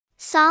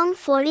Psalm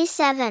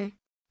 47.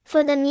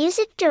 For the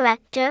music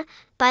director,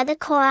 by the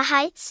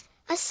Korahites,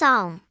 a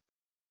psalm.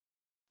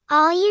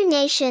 All you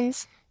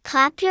nations,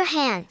 clap your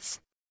hands.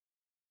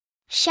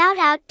 Shout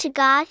out to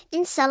God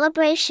in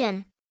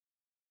celebration.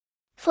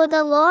 For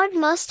the Lord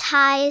Most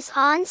High is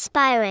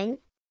awe-inspiring.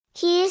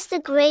 He is the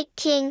great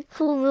King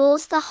who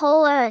rules the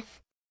whole earth.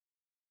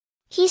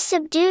 He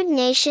subdued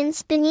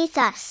nations beneath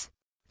us,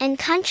 and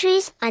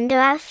countries under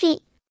our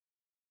feet.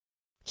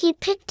 He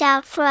picked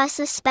out for us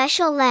a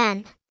special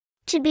land,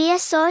 to be a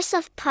source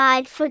of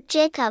pride for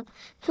Jacob,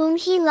 whom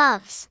he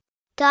loves.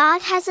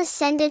 God has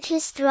ascended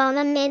his throne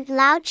amid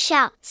loud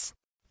shouts.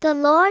 The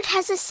Lord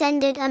has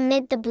ascended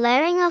amid the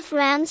blaring of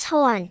ram's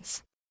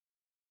horns.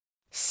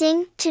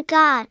 Sing to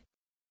God.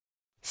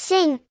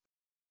 Sing.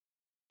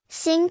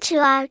 Sing to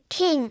our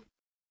King.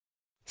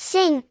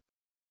 Sing.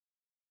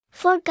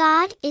 For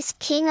God is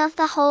King of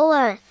the whole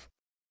earth.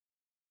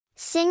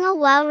 Sing a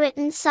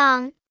well-written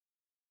song.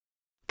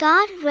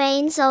 God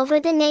reigns over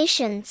the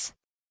nations.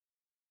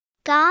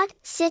 God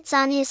sits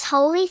on his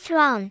holy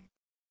throne.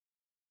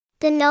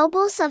 The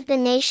nobles of the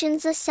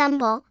nations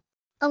assemble,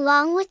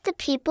 along with the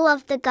people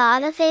of the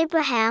God of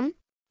Abraham,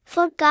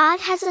 for God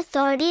has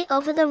authority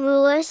over the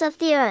rulers of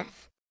the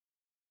earth.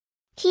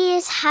 He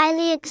is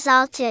highly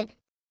exalted,